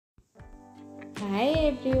Hi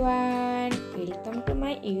everyone, welcome to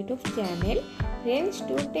my YouTube channel. Friends,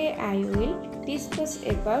 today I will discuss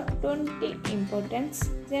about 20 important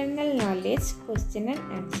general knowledge question and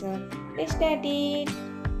answer. Let's start it.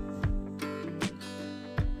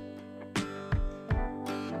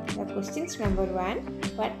 The questions number 1.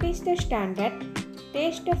 What is the standard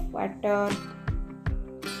taste of water?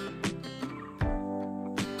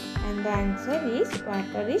 And the answer is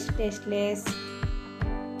water is tasteless.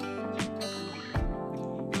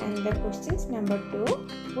 And the questions number 2.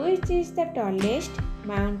 Which is the tallest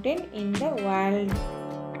mountain in the world?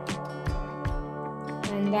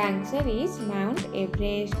 And the answer is Mount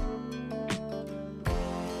Everest.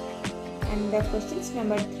 And the questions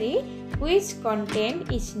number 3. Which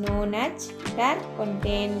content is known as dark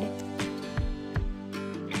content?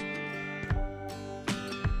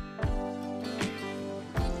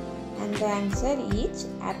 And the answer is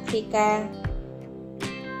Africa.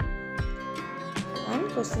 And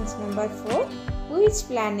questions number 4. Which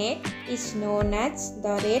planet is known as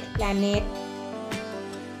the red planet?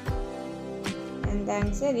 And the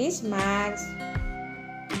answer is Mars.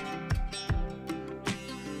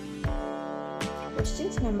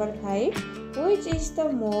 Questions number 5. Which is the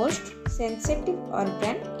most sensitive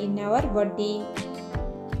organ in our body?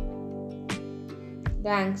 The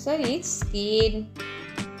answer is skin.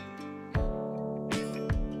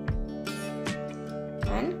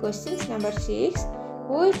 And questions number 6.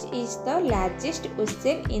 Which is the largest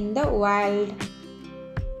ocean in the world?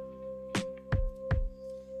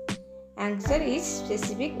 Answer is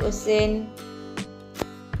Pacific Ocean.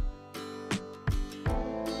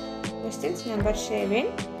 Questions number 7.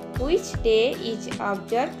 Which day is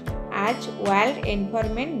observed as World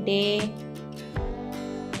Environment Day?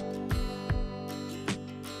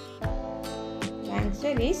 The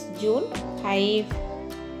answer is June 5.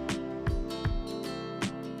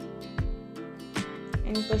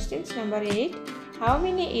 And questions number 8. How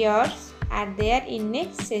many years are there in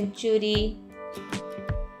a century?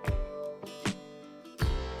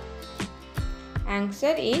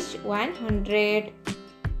 Answer is 100.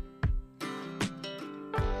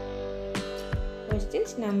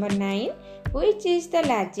 Questions number 9. Which is the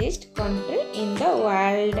largest country in the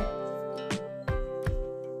world?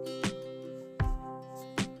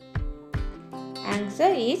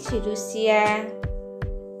 Answer is Russia.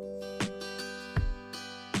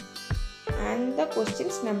 And the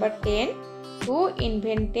questions number 10. Who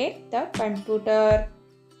invented the computer?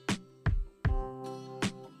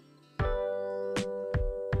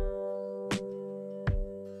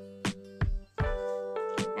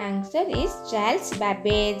 Answer is Charles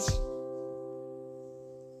Babbage.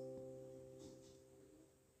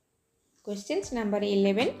 Questions number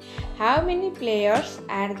 11. How many players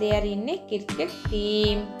are there in a cricket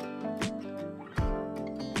team?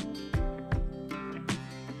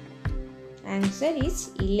 Answer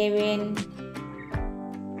is 11.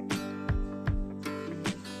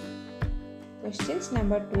 Questions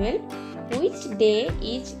number 12. Which day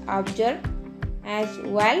is observed as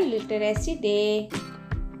World Literacy Day?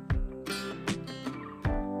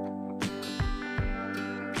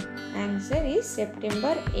 Answer is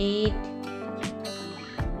September 8.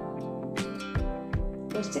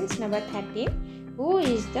 Questions number 13. Who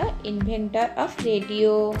is the inventor of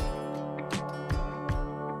radio?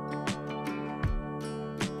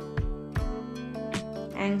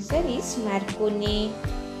 Answer is Marconi.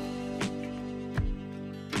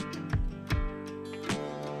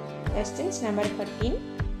 Questions number 14.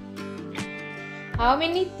 How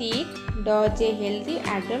many teeth does a healthy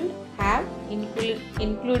adult have,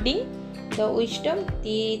 including the wisdom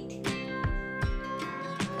teeth?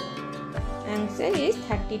 Answer is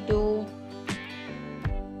 32.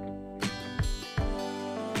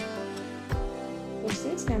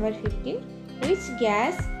 Questions number 15. Which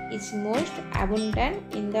gas is most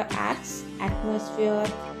abundant in the Earth's atmosphere?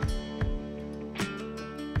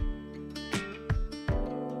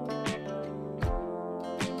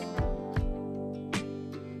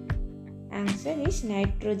 Answer is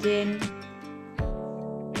nitrogen.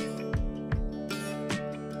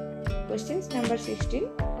 Questions number 16.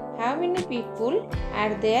 How many people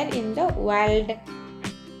are there in the world?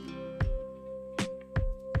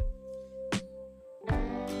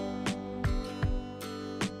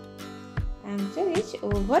 Answer is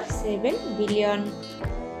over 7 billion.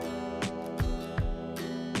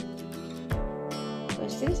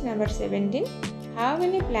 Questions number 17. How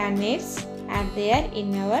many planets are there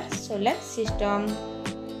in our solar system?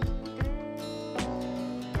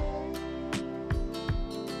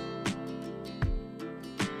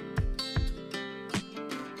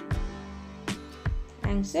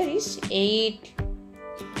 Answer is 8.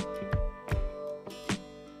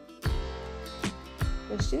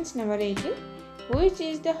 Questions number 18. Which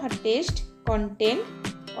is the hottest continent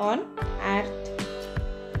on Earth?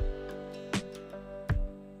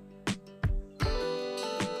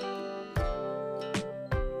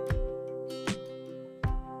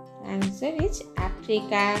 Answer is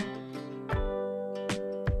Africa.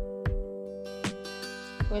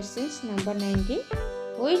 Questions number 19.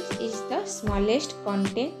 Which is the smallest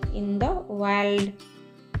continent in the world?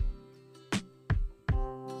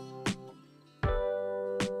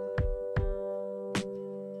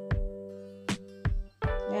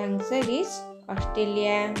 The answer is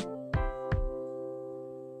Australia.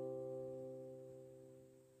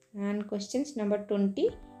 And questions number 20.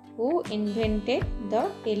 Who invented the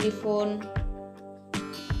telephone?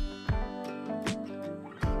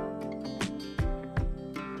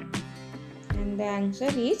 And the answer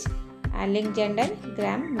is Alexander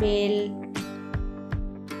Graham Bell.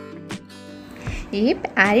 If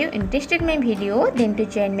are you interested in my video, then to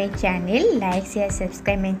join my channel, like, share,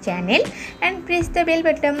 subscribe my channel and press the bell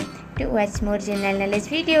button to watch more general knowledge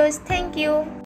videos. Thank you.